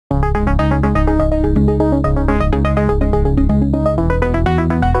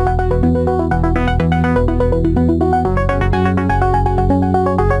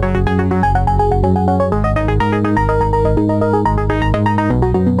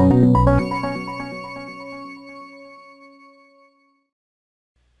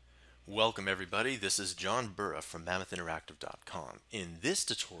everybody, this is John Burra from MammothInteractive.com. In this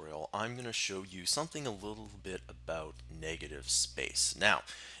tutorial, I'm going to show you something a little bit about negative space. Now,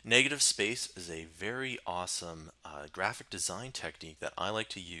 negative space is a very awesome graphic design technique that I like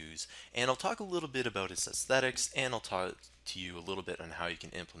to use, and I'll talk a little bit about its aesthetics, and I'll talk to you a little bit on how you can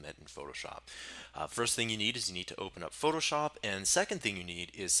implement in Photoshop. First thing you need is you need to open up Photoshop, and second thing you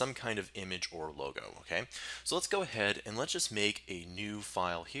need is some kind of image or logo. Okay, so let's go ahead and let's just make a new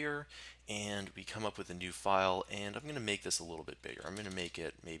file here, and we come up with a new file, and I'm going to make this a little bit bigger. I'm going to make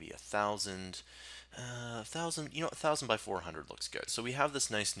it maybe 1,000. 1,000 by 400 looks good. So we have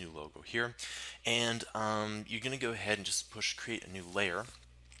this nice new logo here, and you're going to go ahead and just create a new layer.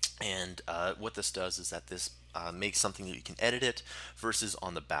 And what this does is that this makes something that you can edit it versus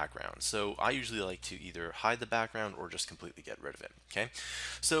on the background. So I usually like to either hide the background or just completely get rid of it. Okay,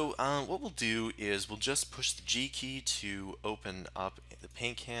 so what we'll do is we'll just push the G key to open up the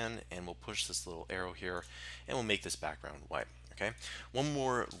paint can, and we'll push this little arrow here, and we'll make this background white. Okay, one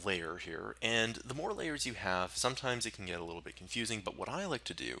more layer here, and the more layers you have, sometimes it can get a little bit confusing, but what I like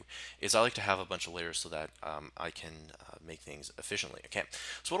to do is I like to have a bunch of layers so that I can make things efficiently. Okay,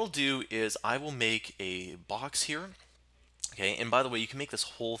 so what I'll do is I will make a box here. Okay, and by the way, you can make this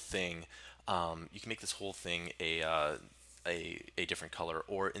whole thing a different color,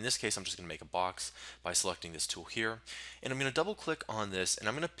 or in this case I'm just going to make a box by selecting this tool here, and I'm going to double click on this, and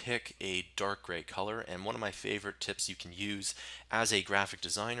I'm going to pick a dark gray color. And one of my favorite tips you can use as a graphic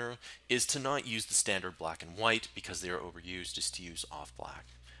designer is to not use the standard black and white because they are overused, just to use off black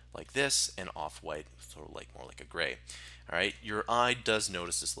like this and off white, sort of like more like a gray. All right, your eye does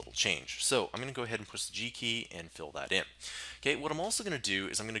notice this little change. So I'm going to go ahead and push the G key and fill that in. Okay, what I'm also going to do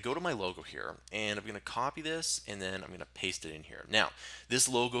is I'm going to go to my logo here, and I'm going to copy this, and then I'm going to paste it in here. Now, this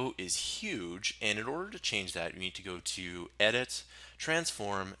logo is huge, and in order to change that, you need to go to Edit,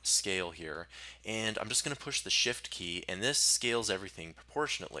 Transform, Scale here, and I'm just going to push the Shift key, and this scales everything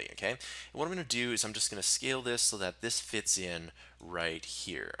proportionately. Okay, and what I'm going to do is I'm just going to scale this so that this fits in right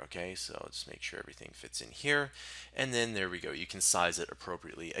here. Okay, so just make sure everything fits in here, and then there we go. You can size it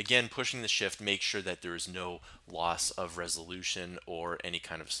appropriately. Again, pushing the Shift, make sure that there is no loss of resolution or any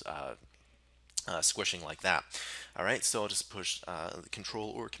kind of squishing like that. All right, so I'll just push Control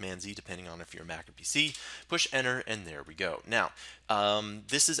or Command Z depending on if you're a Mac or PC, push Enter, and there we go. Now,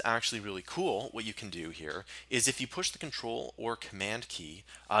 this is actually really cool. What you can do here is if you push the Control or Command key,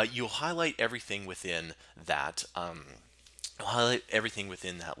 you'll highlight everything within that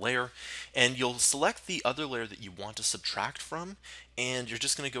layer, and you'll select the other layer that you want to subtract from, and you're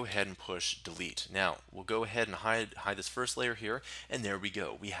just going to go ahead and push delete. Now we'll go ahead and hide this first layer here, and there we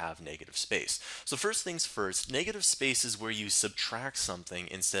go, we have negative space. So first things first, negative space is where you subtract something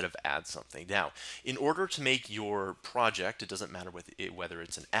instead of add something. Now, in order to make your project, it doesn't matter whether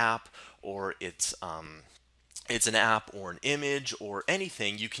it's an app or it's an app or an image or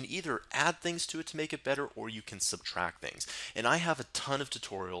anything, you can either add things to it to make it better, or you can subtract things. And I have a ton of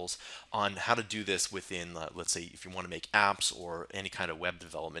tutorials on how to do this within, let's say, if you want to make apps or any kind of web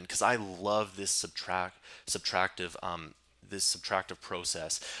development, because I love this subtractive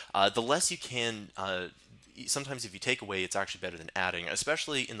process. The less you can sometimes if you take away, it's actually better than adding,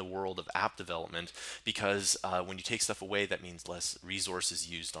 especially in the world of app development, because when you take stuff away, that means less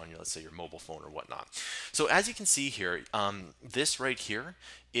resources used on your, let's say, your mobile phone or whatnot. So as you can see here, this right here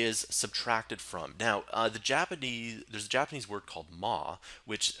is subtracted from. Now, there's a Japanese word called ma,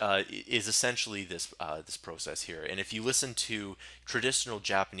 which is essentially this process here. And if you listen to traditional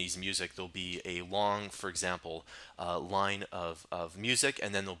Japanese music, there'll be a long, for example, line of music,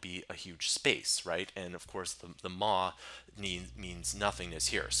 and then there'll be a huge space, right? And of course, the ma means nothingness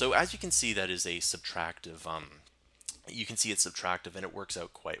here. So as you can see, that is a subtractive. You can see it's subtractive, and it works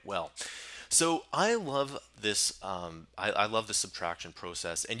out quite well. So I love this. I love the subtraction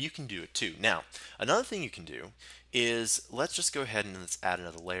process, and you can do it too. Now, another thing you can do is, let's just go ahead and let's add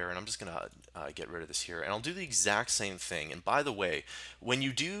another layer, and I'm just going to get rid of this here, and I'll do the exact same thing. And by the way, when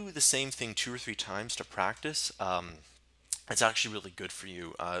you do the same thing 2 or 3 times to practice, it's actually really good for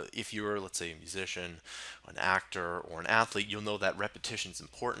you. If you're, let's say, a musician, an actor, or an athlete, you'll know that repetition is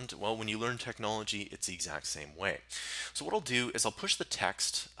important. Well, when you learn technology, it's the exact same way. So what I'll do is I'll push the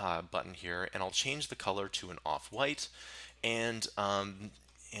text button here, and I'll change the color to an off-white, and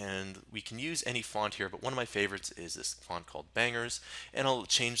we can use any font here, but one of my favorites is this font called Bangers, and I'll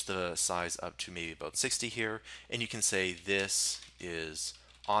change the size up to maybe about 60 here, and you can say this is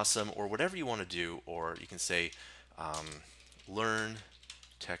awesome, or whatever you want to do, or you can say learn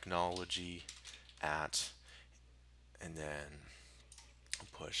technology at, and then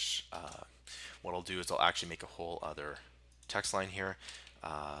push. What I'll do is I'll actually make a whole other text line here.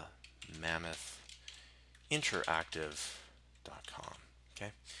 mammothinteractive.com.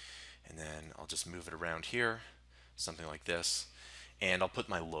 Okay, and then I'll just move it around here, something like this, and I'll put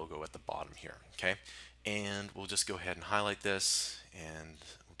my logo at the bottom here. Okay, and we'll just go ahead and highlight this, and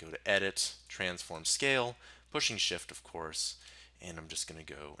we'll go to Edit, Transform Scale, pushing Shift, of course, and I'm just going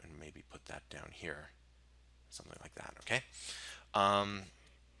to go and maybe put that down here, something like that. Okay.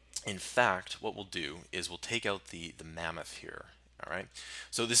 In fact, what we'll do is we'll take out the mammoth here. All right.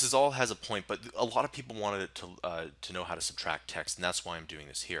 So this is all has a point, but a lot of people wanted it to know how to subtract text, and that's why I'm doing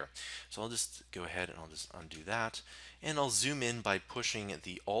this here. So I'll just go ahead and I'll just undo that, and I'll zoom in by pushing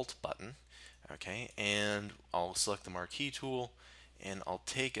the Alt button. Okay, and I'll select the marquee tool, and I'll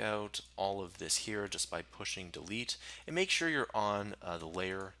take out all of this here just by pushing Delete, and make sure you're on the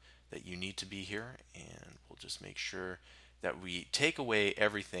layer that you need to be here, and we'll just make sure that we take away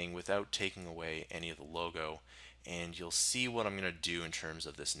everything without taking away any of the logo, and you'll see what I'm going to do in terms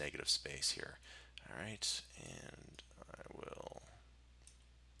of this negative space here. All right, and I will,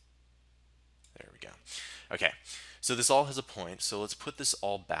 there we go. Okay, so this all has a point, so let's put this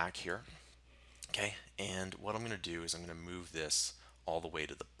all back here. Okay, and what I'm going to do is I'm going to move this all the way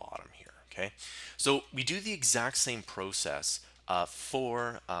to the bottom here. Okay, so we do the exact same process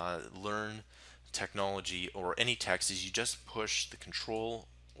for Learn Technology or any text. Is you just push the Control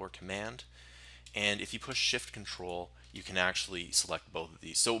or Command, and if you push Shift Control, you can actually select both of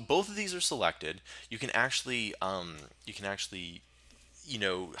these. So both of these are selected. You can actually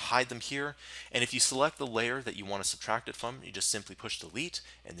hide them here, and if you select the layer that you want to subtract it from, you just simply push Delete,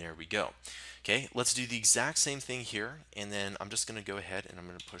 and there we go. Okay, let's do the exact same thing here, and then I'm just going to go ahead and I'm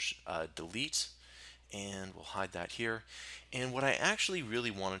going to push Delete, and we'll hide that here. And what I actually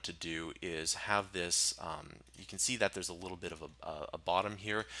really wanted to do is have this, you can see that there's a little bit of a bottom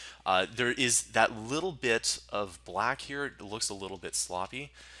here. There is that little bit of black here. It looks a little bit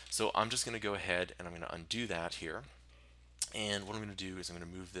sloppy, so I'm just going to go ahead and I'm going to undo that here. And what I'm going to do is I'm going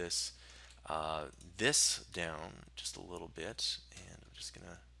to move this this down just a little bit, and I'm just going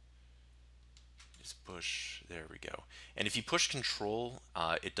to push, there we go. And if you push Control,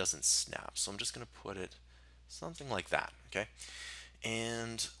 it doesn't snap, so I'm just going to put it something like that. Okay,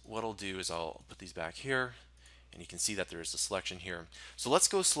 and what I'll do is I'll put these back here, and you can see that there is a selection here. So let's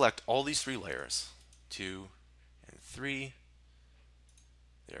go select all these 3 layers, 2 and 3,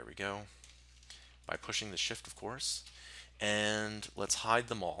 there we go, by pushing the Shift, of course, and let's hide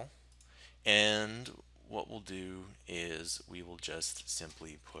them all. And what we'll do is we will just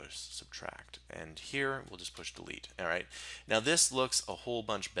simply push Subtract, and here we'll just push Delete. All right, now this looks a whole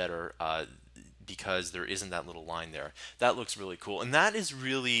bunch better because there isn't that little line there. That looks really cool, and that is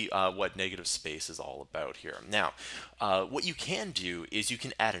really what negative space is all about here. Now what you can do is you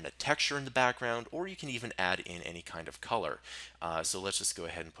can add in a texture in the background, or you can even add in any kind of color. So let's just go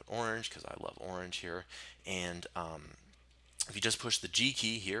ahead and put orange, because I love orange here, and if you just push the G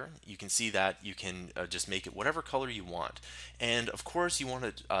key here, you can see that you can just make it whatever color you want. And of course you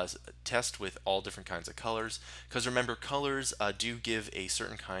want to test with all different kinds of colors, because remember, colors do give a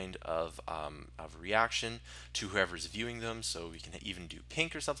certain kind of reaction to whoever's viewing them. So we can even do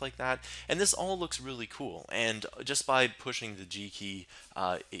pink or stuff like that, and this all looks really cool. And just by pushing the G key,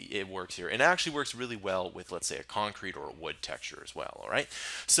 it works here, and it actually works really well with, let's say, a concrete or a wood texture as well. All right,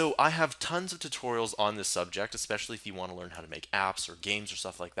 so I have tons of tutorials on this subject, especially if you want to learn how to make apps or games or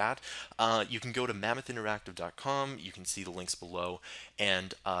stuff like that. You can go to mammothinteractive.com. You can see the links below,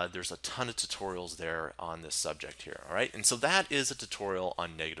 and there's a ton of tutorials there on this subject here. All right, and so that is a tutorial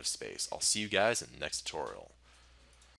on negative space. I'll see you guys in the next tutorial.